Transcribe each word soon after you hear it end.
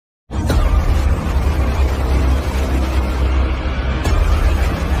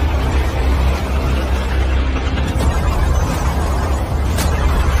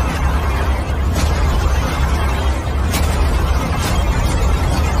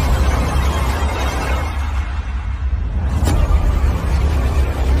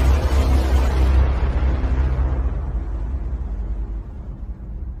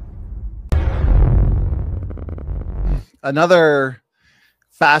Another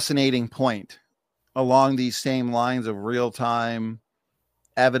fascinating point along these same lines of real-time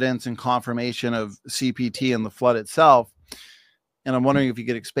evidence and confirmation of CPT and the flood itself, and I'm wondering if you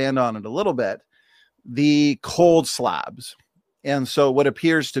could expand on it a little bit, the cold slabs. And so what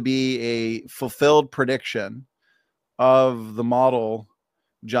appears to be a fulfilled prediction of the model,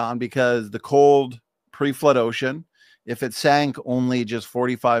 John, because the cold pre-flood ocean, if it sank only just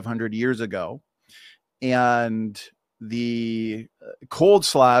 4,500 years ago, and the cold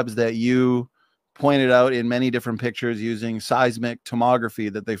slabs that you pointed out in many different pictures using seismic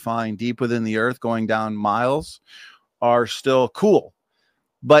tomography that they find deep within the earth going down miles are still cool.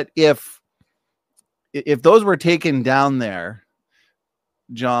 But if those were taken down there,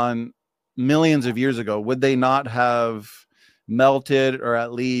 John, millions of years ago, would they not have melted, or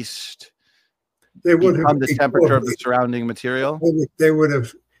at least they would have the temperature of the surrounding material? They would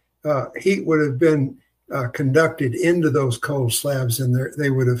have heat would have been conducted into those cold slabs, and they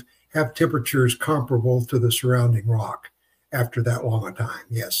would have temperatures comparable to the surrounding rock after that long a time.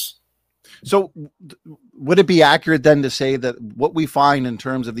 Yes. So would it be accurate then to say that what we find in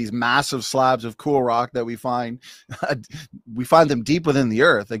terms of these massive slabs of cool rock that we find them deep within the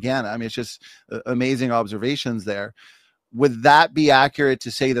earth? Again, I mean, it's just amazing observations there. Would that be accurate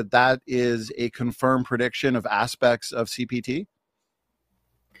to say that that is a confirmed prediction of aspects of CPT?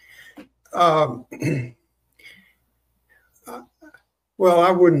 Well,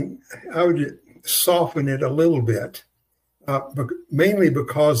 I would soften it a little bit, but mainly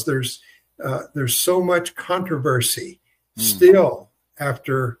because there's so much controversy still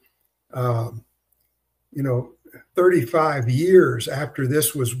after, 35 years after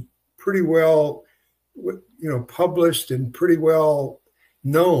this was pretty well, published and pretty well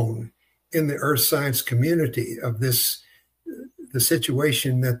known in the earth science community of the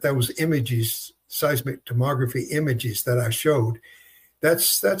situation that those images, seismic tomography images that I showed,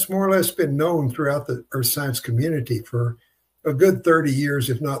 that's more or less been known throughout the earth science community for a good 30 years,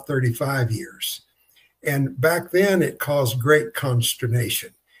 if not 35 years. And back then it caused great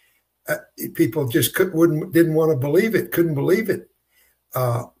consternation. People just didn't want to believe it, couldn't believe it.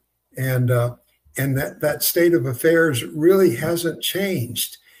 And that state of affairs really hasn't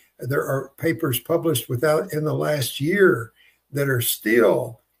changed. There are papers published in the last year that are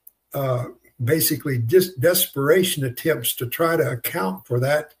still basically just desperation attempts to try to account for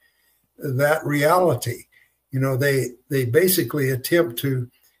that reality. They basically attempt to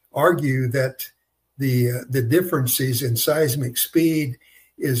argue that the differences in seismic speed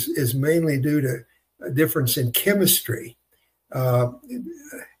is mainly due to a difference in chemistry, and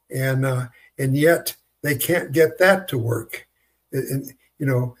yet they can't get that to work. And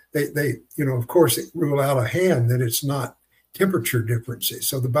they of course rule out of hand that it's not temperature differences.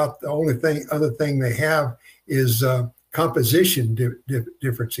 So about the only other thing they have is composition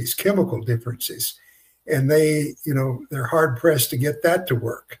differences, chemical differences, and they're hard pressed to get that to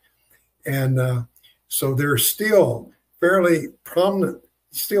work. And so there's still fairly prominent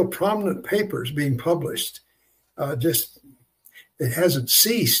papers being published. Just it hasn't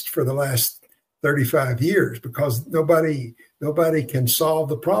ceased for the last 35 years because nobody can solve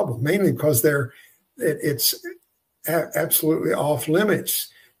the problem, mainly because it's absolutely off limits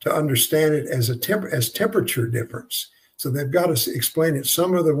to understand it as temperature difference. So they've got to explain it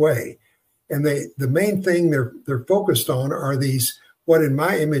some other way. And the main thing they're focused on are these, what in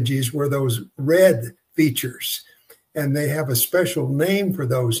my images were those red features. And they have a special name for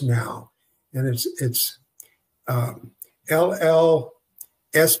those now. And it's LLSVP.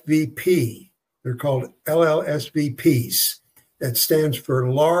 They're called LLSVPs. That stands for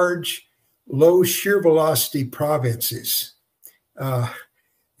large, low shear velocity provinces. And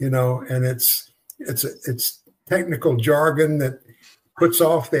it's technical jargon that puts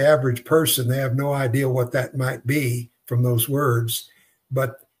off the average person. They have no idea what that might be from those words,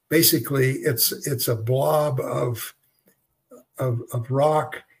 but basically it's a blob of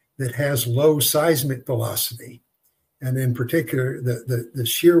rock that has low seismic velocity, and in particular the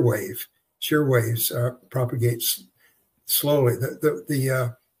shear waves propagate slowly.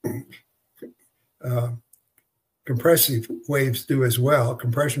 The compressive waves do as well.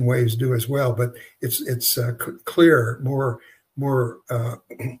 Compression waves do as well, but it's clearer, more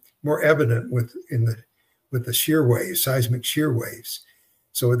evident with the shear waves, seismic shear waves.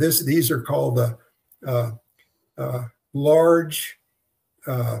 So these are called the large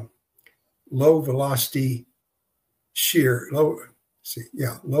low velocity shear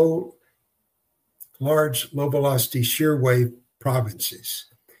large low velocity shear wave provinces.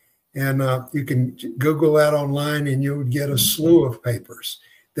 And you can Google that online and you would get a slew of papers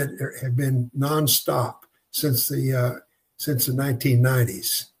that have been nonstop since the since the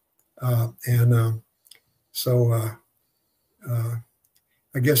 1990s.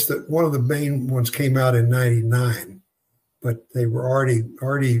 I guess that one of the main ones came out in 99, but they were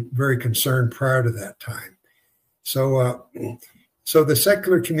already very concerned prior to that time. So the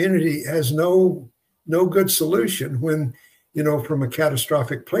secular community has no good solution when, from a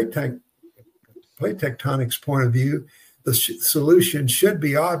catastrophic plate tectonics point of view, the solution should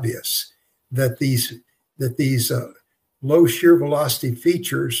be obvious, that these low shear velocity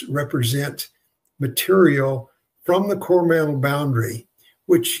features represent material from the core mantle boundary,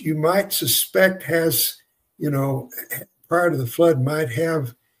 which you might suspect has, prior to the flood, might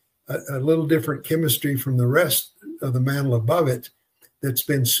have a little different chemistry from the rest of the mantle above it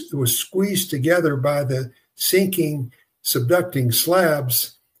was squeezed together by the sinking, subducting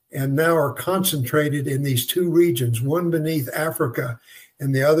slabs, and now are concentrated in these two regions, one beneath Africa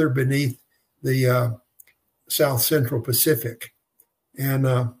and the other beneath the South Central Pacific. And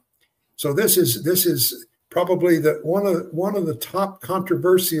so this is probably one of the top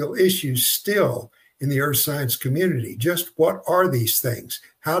controversial issues still in the earth science community. Just what are these things?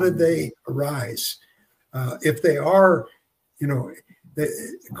 How did they arise? If they are,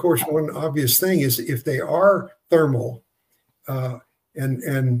 of course, one obvious thing is if they are thermal,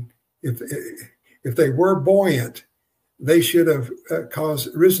 and if they were buoyant, they should have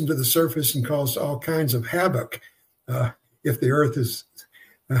risen to the surface and caused all kinds of havoc if the Earth is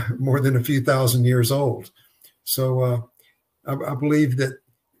more than a few thousand years old. So I believe that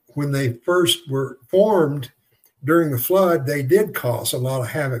when they first were formed during the flood, they did cause a lot of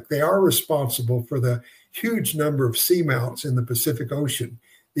havoc. They are responsible for the huge number of seamounts in the Pacific Ocean,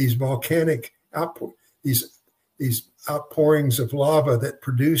 these volcanic these outpourings of lava that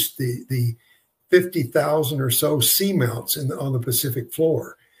produced the 50,000 or so seamounts on the Pacific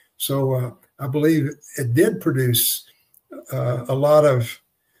floor. So I believe it did produce a lot of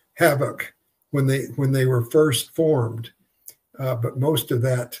havoc when they were first formed. But most of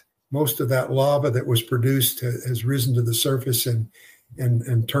that lava that was produced has risen to the surface and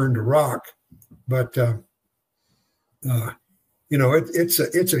turned to rock. But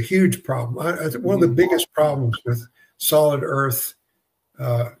it's a huge problem. One of the biggest problems with solid Earth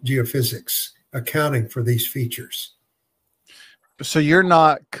geophysics, accounting for these features. So you're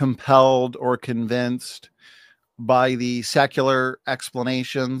not compelled or convinced by the secular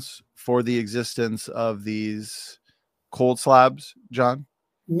explanations for the existence of these cold slabs, John?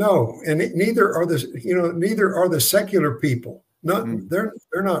 No, and neither are the secular people. They're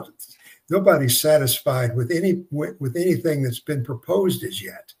not. Nobody's satisfied with anything that's been proposed as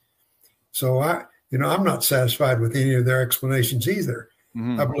yet. So I'm not satisfied with any of their explanations either.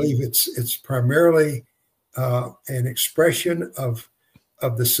 I believe it's primarily an expression of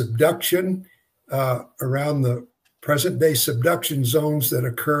the subduction around the present day subduction zones that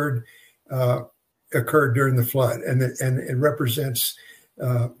occurred during the flood, and it represents.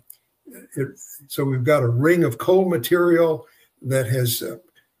 So we've got a ring of cold material that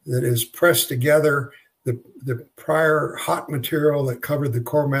is pressed together the prior hot material that covered the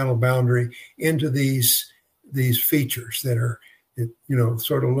core mantle boundary into these features that are,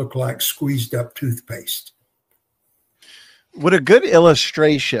 sort of look like squeezed up toothpaste. Would a good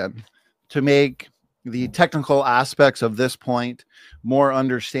illustration to make the technical aspects of this point more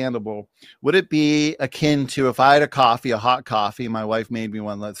understandable, would it be akin to if I had a hot coffee, my wife made me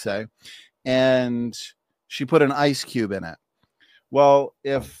one, let's say, and she put an ice cube in it? Well,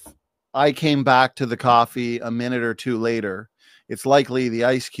 if I came back to the coffee a minute or two later, it's likely the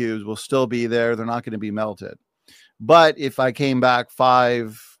ice cubes will still be there. They're not going to be melted. But if I came back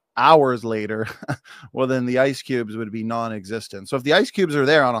 5 hours later, well, then the ice cubes would be non-existent. So if the ice cubes are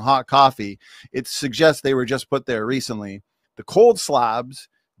there on a hot coffee, it suggests they were just put there recently. The cold slabs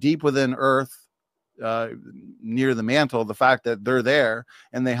deep within Earth, near the mantle, the fact that they're there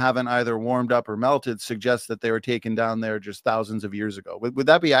and they haven't either warmed up or melted suggests that they were taken down there just thousands of years ago. Would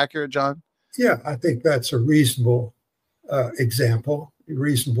that be accurate, John? Yeah, I think that's a reasonable example, a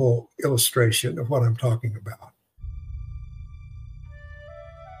reasonable illustration of what I'm talking about.